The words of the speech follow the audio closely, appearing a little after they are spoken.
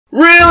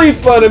Really,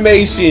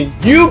 Funimation,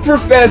 you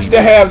profess to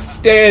have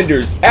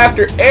standards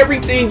after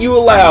everything you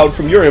allowed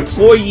from your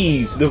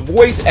employees, the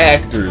voice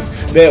actors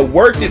that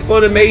worked at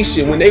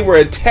Funimation when they were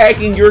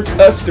attacking your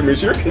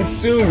customers, your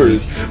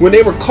consumers, when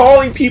they were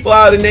calling people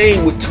out of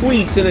name with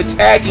tweets and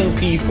attacking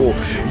people.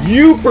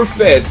 You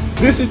profess,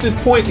 this is the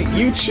point that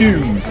you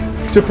choose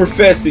to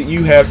profess that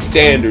you have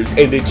standards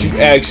and that you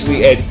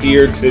actually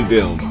adhere to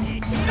them.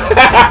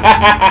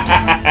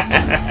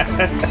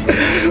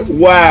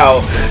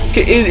 Wow.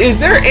 Is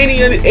there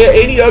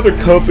any other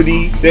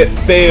company that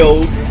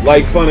fails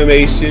like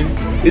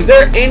Funimation? Is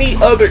there any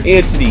other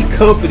entity,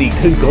 company,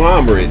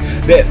 conglomerate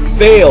that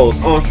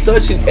fails on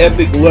such an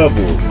epic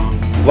level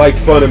like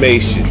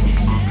Funimation?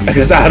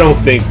 Because I don't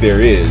think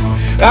there is.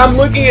 I'm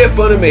looking at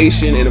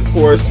Funimation, and of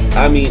course,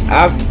 I mean,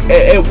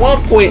 at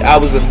one point I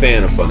was a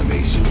fan of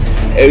Funimation.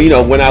 And, you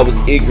know, when I was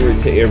ignorant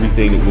to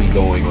everything that was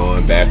going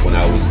on back when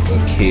I was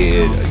a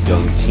kid, a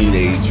young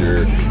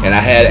teenager, and I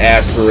had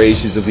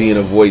aspirations of being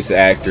a voice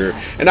actor,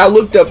 and I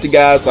looked up to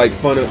guys like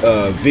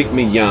Vic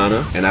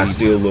Mignogna, and I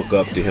still look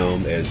up to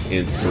him as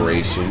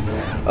inspiration.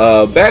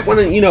 Back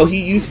when, you know,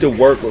 he used to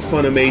work with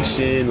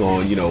Funimation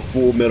on, you know,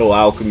 Full Metal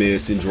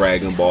Alchemist and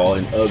Dragon Ball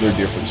and other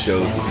different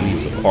shows that he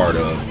was a part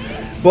of.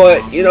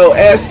 But, you know,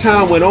 as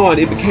time went on,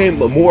 it became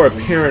more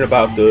apparent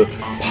about the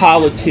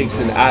politics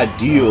and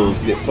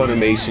ideals that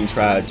Funimation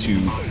tried to,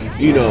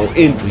 you know,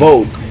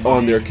 invoke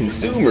on their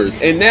consumers.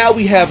 And now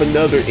we have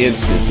another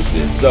instance of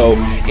this. So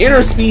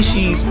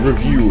Interspecies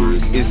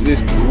Reviewers is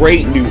this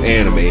great new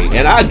anime,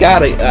 and I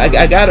got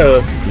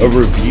a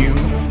review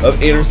of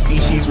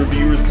Interspecies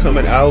Reviewers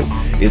coming out.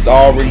 It's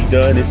already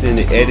done. It's in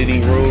the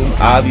editing room.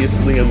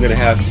 Obviously, I'm gonna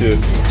have to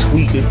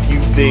tweak a few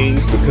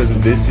things because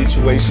of this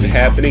situation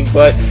happening.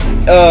 But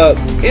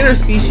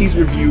Interspecies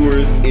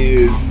Reviewers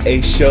is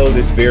a show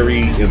that's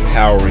very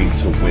empowering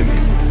to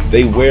women.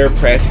 They wear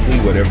practically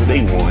whatever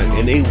they want,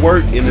 and they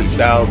work in a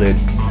style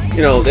that's,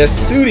 you know, that's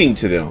suiting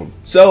to them.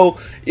 So,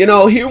 you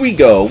know, here we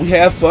go. We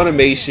have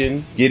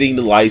Funimation getting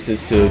the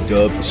license to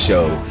dub the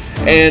show.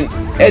 And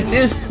at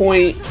this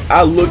point,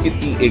 I look at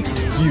the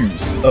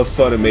excuse of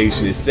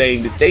Funimation as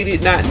saying that they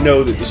did not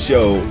know that the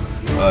show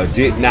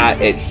did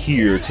not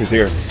adhere to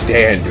their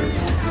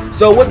standards.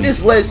 So what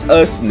this lets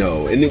us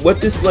know, and what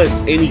this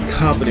lets any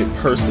competent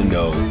person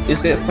know,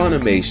 is that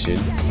Funimation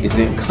is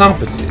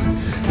incompetent.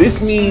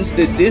 This means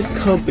that this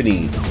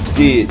company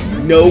did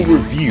no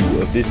review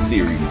of this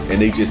series,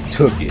 and they just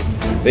took it.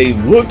 They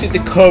looked at the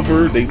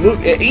cover, they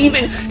looked at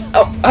even,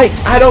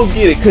 I don't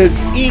get it,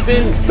 because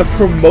even the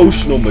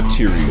promotional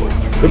material,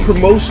 the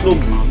promotional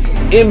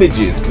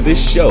images for this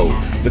show,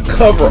 the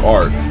cover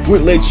art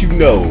would let you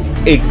know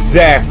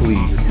exactly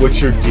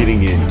what you're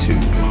getting into.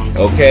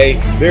 Okay,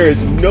 there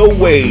is no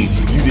way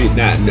you did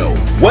not know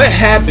what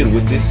happened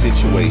with this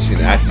situation.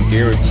 I can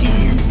guarantee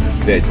you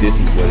that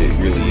this is what it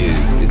really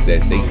is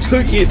that they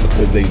took it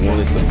because they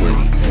wanted the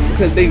money,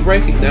 because they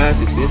recognize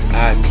that this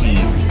IP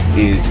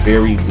is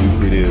very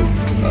lucrative.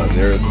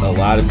 There's a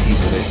lot of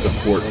people that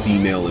support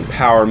female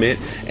empowerment,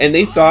 and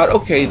they thought,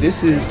 okay,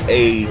 this is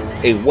a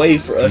way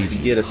for us to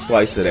get a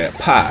slice of that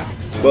pie.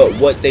 But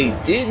what they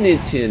didn't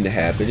intend to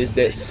happen is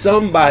that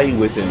somebody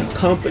within a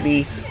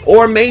company,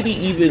 or maybe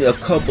even a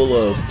couple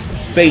of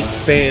fake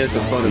fans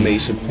of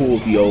Funimation,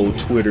 pulled the old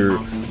Twitter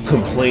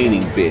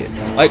complaining bit.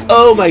 Like,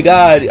 oh my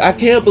god, I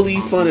can't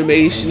believe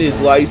Funimation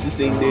is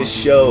licensing this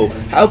show.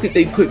 How could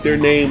they put their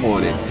name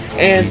on it?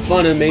 And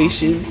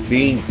Funimation,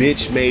 being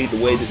bitch made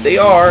the way that they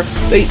are,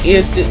 they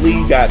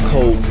instantly got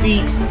cold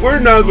feet. We're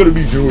not going to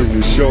be doing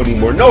this show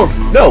anymore. No,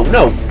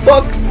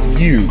 fuck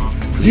you.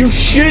 You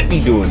should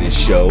be doing this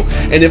show.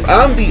 And if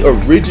I'm the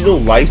original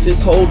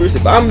license holders,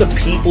 if I'm the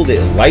people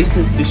that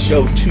licensed the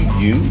show to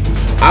you,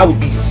 I would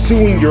be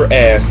suing your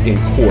ass in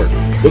court,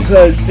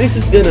 because this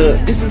is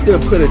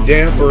gonna put a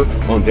damper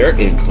on their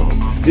income.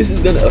 This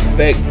is gonna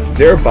affect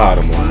their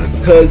bottom line,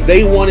 because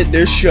they wanted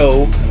their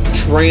show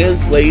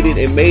translated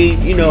and made,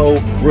 you know,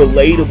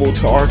 relatable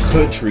to our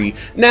country.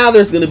 Now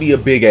there's gonna be a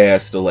big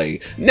ass delay.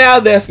 Now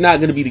that's not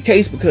gonna be the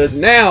case, because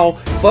now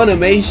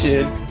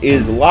Funimation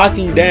is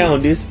locking down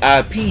this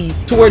IP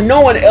to where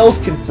no one else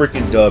can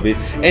freaking dub it,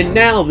 and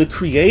now the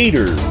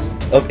creators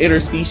of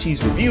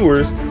Interspecies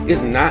Reviewers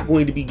is not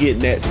going to be getting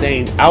that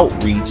same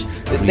outreach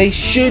that they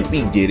should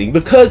be getting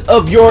because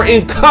of your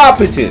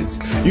incompetence.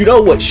 You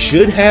know what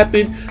should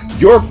happen?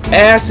 Your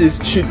asses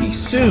should be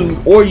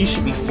sued, or you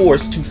should be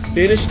forced to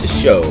finish the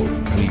show.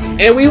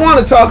 And we want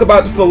to talk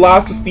about the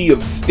philosophy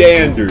of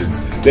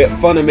standards that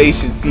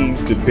Funimation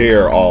seems to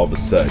bear all of a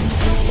sudden.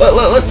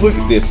 Let's look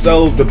at this.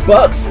 So the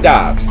buck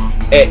stops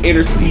at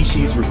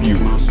Interspecies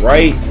Reviewers,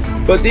 right?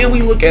 But then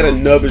we look at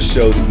another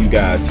show that you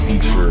guys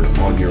feature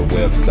on your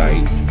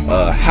website,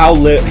 How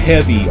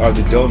Heavy Are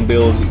the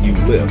Dumbbells That You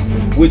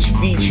Lift, which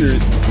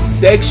features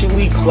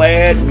sexually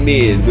clad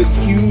men with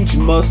huge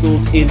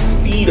muscles in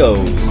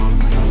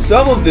Speedos.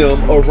 Some of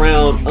them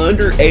around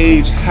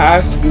underage high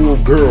school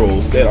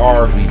girls that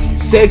are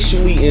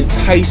sexually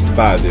enticed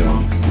by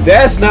them.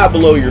 That's not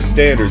below your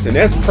standards, and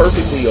that's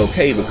perfectly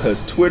okay,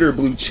 because Twitter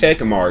blue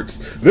check marks,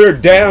 they're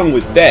down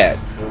with that.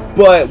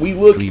 But we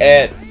look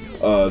at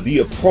the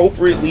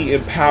appropriately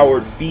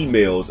empowered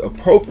females,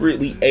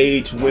 appropriately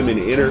aged women,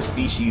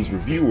 interspecies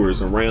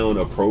reviewers around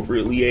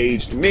appropriately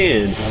aged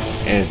men,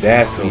 and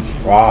that's a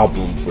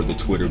problem for the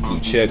Twitter blue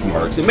check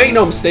marks. And make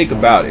no mistake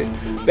about it,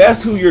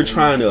 that's who you're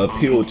trying to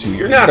appeal to.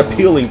 You're not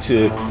appealing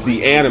to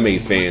the anime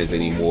fans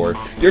anymore.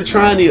 You're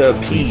trying to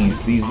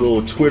appease these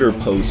little Twitter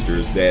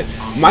posters that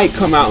might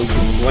come out and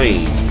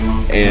complain.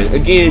 And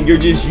again, you're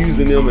just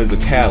using them as a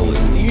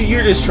catalyst.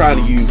 You're just trying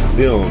to use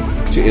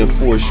them to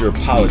enforce your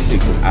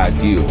politics and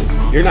ideals.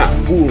 You're not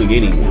fooling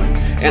anyone.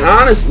 And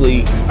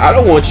honestly, I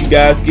don't want you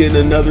guys getting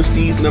another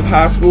season of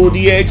High School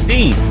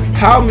DxD.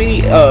 How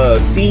many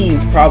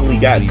scenes probably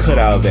got cut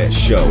out of that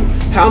show?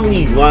 How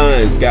many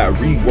lines got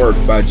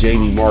reworked by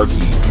Jamie Marchi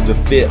to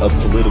fit a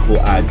political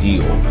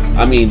ideal?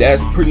 I mean,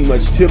 that's pretty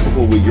much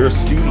typical with your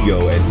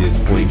studio at this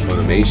point,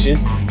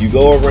 Funimation. You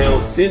go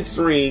around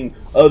censoring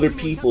other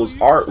people's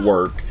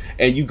artwork,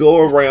 and you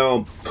go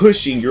around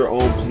pushing your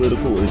own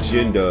political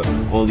agenda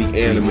on the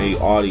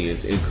anime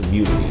audience and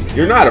community.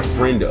 You're not a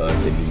friend to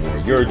us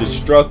anymore. You're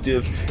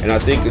destructive, and I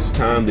think it's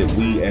time that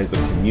we as a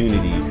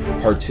community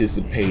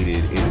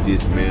participated in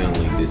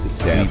dismantling this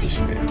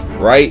establishment,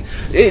 right?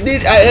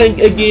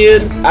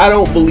 Again, I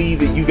don't believe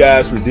that you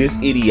guys were this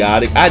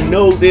idiotic. I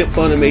know that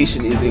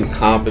Funimation is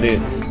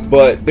incompetent,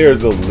 but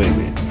there's a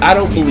limit. I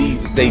don't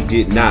believe that they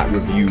did not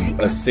review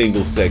a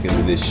single second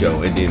of this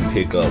show and then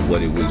pick up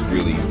what it was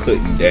really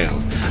putting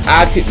down.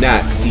 I could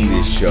not see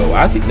this show.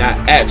 I could not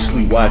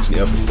actually watch an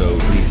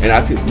episode, and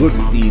I could look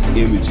at these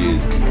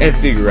images and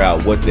figure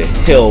out what the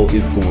hell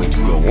is going to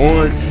go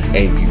on,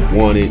 and you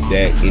wanted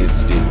that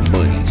instant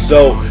money.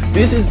 So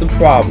this is the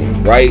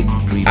problem, right?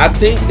 I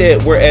think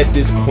that we're at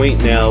this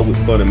point now with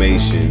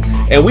Funimation,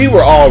 and we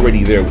were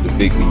already there with the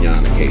Vic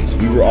Mignogna case.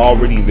 We were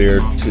already there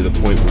to the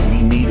point where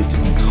we needed to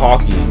be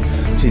talking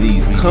to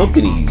these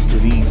companies, to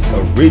these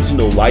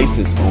original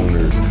license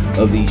owners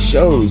of these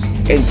shows,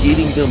 and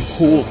getting them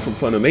pulled from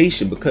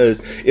Funimation. Because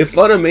if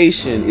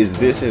Funimation is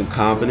this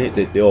incompetent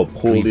that they'll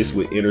pull this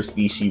with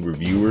interspecies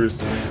reviewers,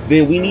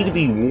 then we need to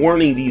be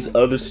warning these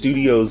other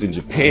studios in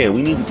Japan.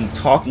 We need to be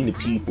talking to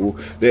people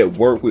that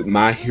work with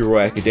My Hero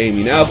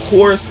Academia. Now, of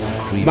course,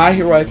 My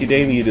Hero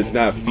Academia does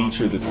not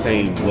feature the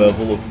same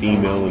level of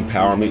female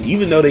empowerment.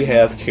 Even though they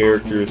have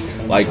characters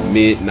like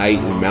Midnight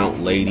and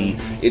Mount Lady,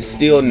 it's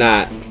still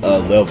not a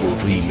level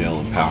of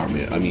female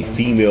empowerment. I mean,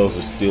 females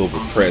are still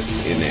repressed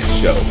in that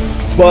show.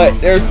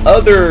 But there's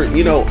other,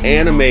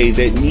 anime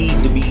that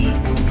need to be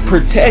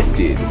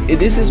protected. And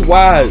this is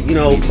why,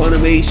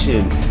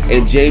 Funimation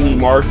and Jamie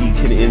Marchi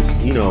can,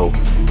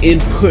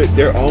 input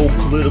their own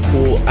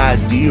political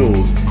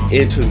ideals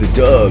into the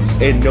dubs,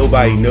 and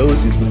nobody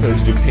knows this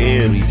because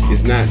Japan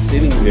is not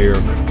sitting there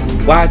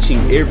watching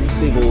every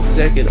single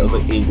second of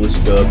an English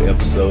dub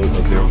episode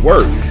of their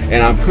work.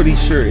 And I'm pretty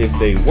sure if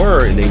they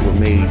were, and they were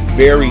made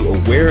very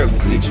aware of the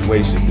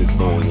situations that's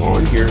going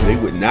on here, they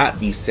would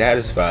not be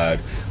satisfied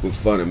with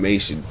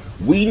Funimation.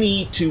 We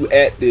need to,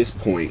 at this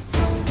point,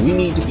 we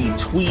need to be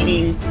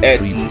tweeting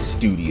at these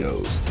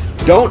studios.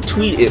 Don't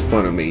tweet at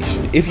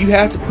Funimation. If you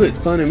have to put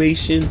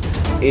Funimation,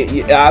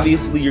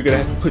 obviously you're gonna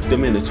have to put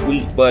them in a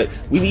tweet, but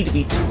we need to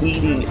be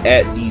tweeting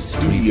at these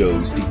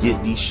studios to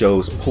get these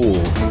shows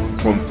pulled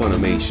from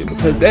Funimation,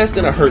 because that's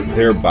gonna hurt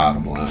their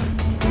bottom line.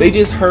 They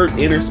just hurt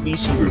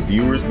interspecies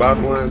reviewers'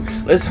 bottom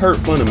line. Let's hurt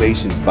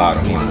Funimation's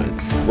bottom line,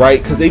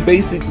 right? Because they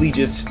basically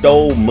just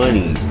stole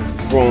money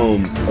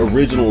from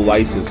original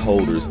license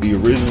holders, the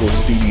original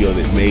studio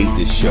that made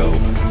this show,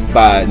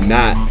 by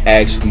not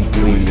actually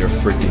doing their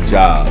freaking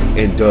job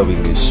and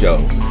dubbing this show.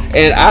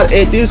 And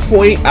at this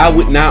point, I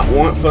would not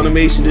want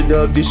Funimation to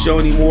dub this show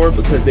anymore,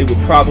 because they would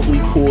probably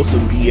pull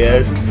some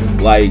BS,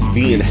 like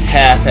being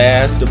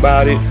half-assed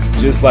about it,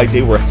 just like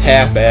they were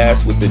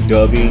half-assed with the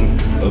dubbing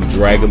of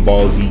Dragon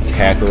Ball Z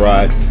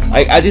Kakarot.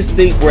 I just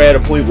think we're at a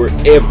point where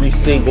every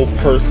single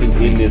person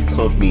in this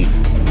company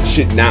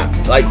should not,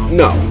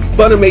 no,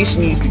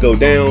 Funimation needs to go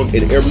down,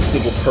 and every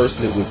single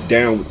person that was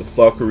down with the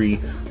fuckery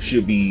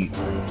should be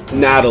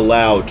not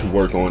allowed to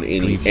work on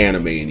any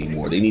anime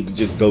anymore. They need to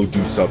just go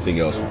do something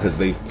else, because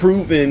they've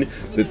proven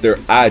that their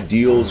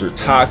ideals are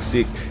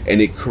toxic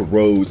and it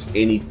corrodes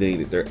anything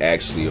that they're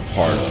actually a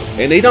part of.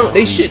 And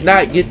they should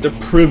not get the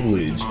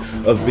privilege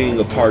of being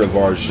a part of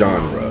our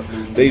genre.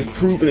 They've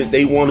proven that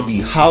they want to be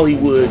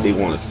Hollywood, they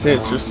want to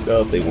censor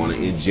stuff, they want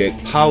to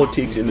inject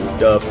politics into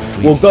stuff.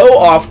 Well, go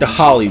off to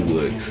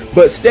Hollywood,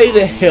 but stay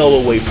the hell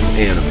away from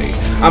anime.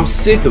 I'm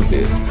sick of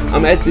this.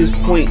 I'm at this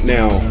point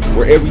now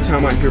where every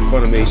time I hear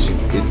Funimation,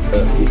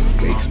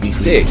 it makes me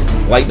sick.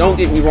 Like, don't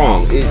get me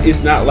wrong,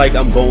 it's not like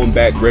I'm going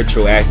back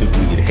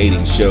retroactively and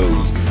hating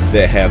shows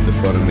that have the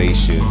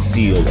Funimation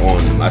seal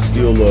on them. I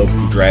still love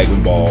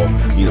Dragon Ball,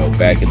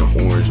 back in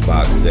the orange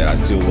box set. I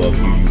still love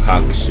Yu Yu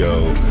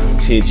Hakusho,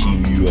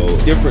 Tenchi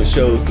Muyo, different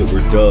shows that were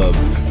dubbed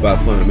by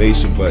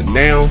Funimation. But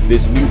now,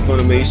 this new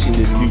Funimation,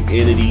 this new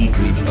entity,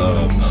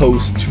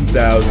 post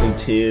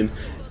 2010,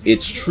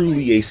 it's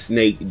truly a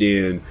snake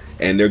den,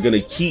 and they're gonna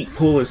keep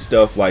pulling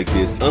stuff like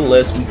this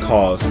unless we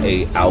cause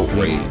a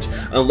outrage,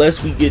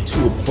 unless we get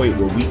to a point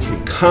where we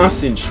can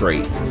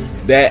concentrate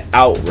that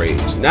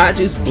outrage, not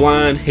just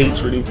blind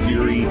hatred and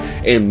fury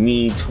and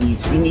mean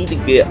tweets. We need to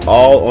get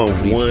all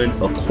on one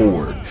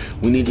accord.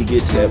 We need to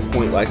get to that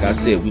point, like I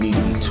said, we need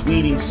to be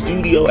tweeting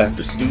studio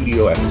after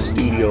studio after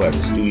studio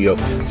after studio,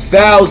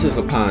 thousands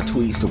upon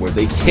tweets, to where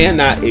they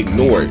cannot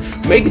ignore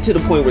it. Make it to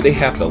the point where they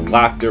have to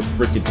lock their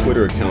freaking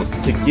Twitter accounts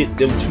to get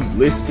them to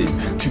listen,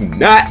 to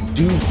not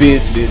do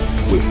business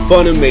with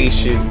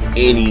Funimation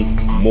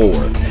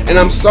anymore. And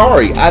I'm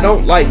sorry, I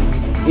don't like,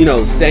 you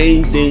know,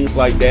 saying things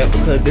like that,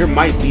 because there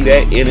might be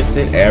that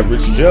innocent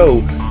average Joe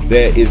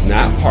that is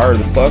not part of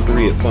the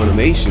fuckery at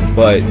Funimation,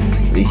 but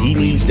he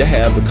needs to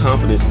have the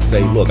confidence to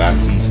say, look, I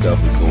see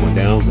stuff is going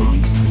down, let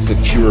me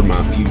secure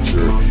my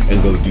future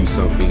and go do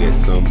something at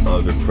some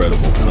other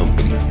credible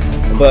company.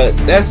 But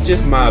that's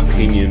just my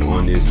opinion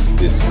on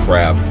this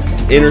crap.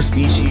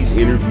 Interspecies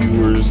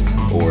interviewers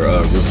or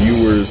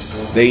reviewers,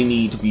 they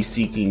need to be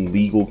seeking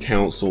legal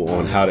counsel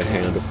on how to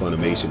handle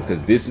Funimation,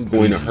 because this is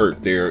going to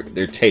hurt their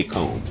take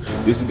home.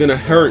 This is going to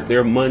hurt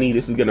their money.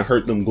 This is going to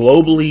hurt them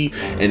globally,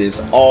 and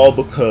it's all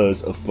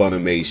because of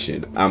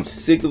Funimation. I'm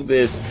sick of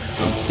this.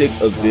 I'm sick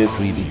of this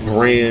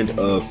brand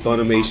of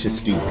Funimation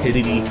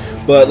stupidity.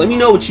 But let me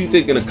know what you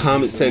think in the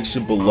comment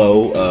section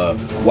below.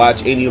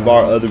 Watch any of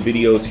our other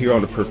videos here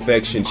on the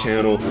Perfection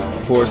channel.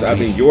 Of course, I've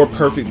been your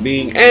perfect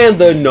being and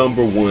the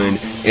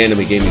 #1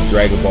 anime gaming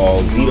Dragon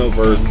Ball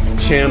Xenoverse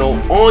channel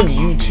on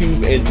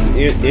YouTube and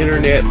the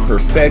internet,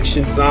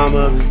 Perfection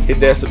Sama. Hit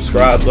that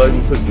subscribe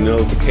button, click the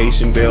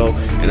notification bell,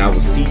 and I will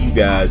see you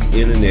guys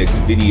in the next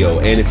video.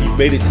 And if you've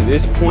made it to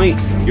this point,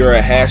 you're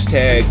a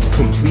hashtag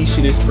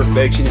completionist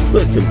perfectionist,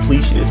 put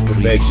completionist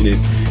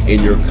perfectionist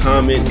in your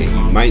comment and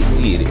you might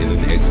see it in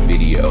the next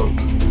video.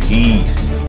 Peace.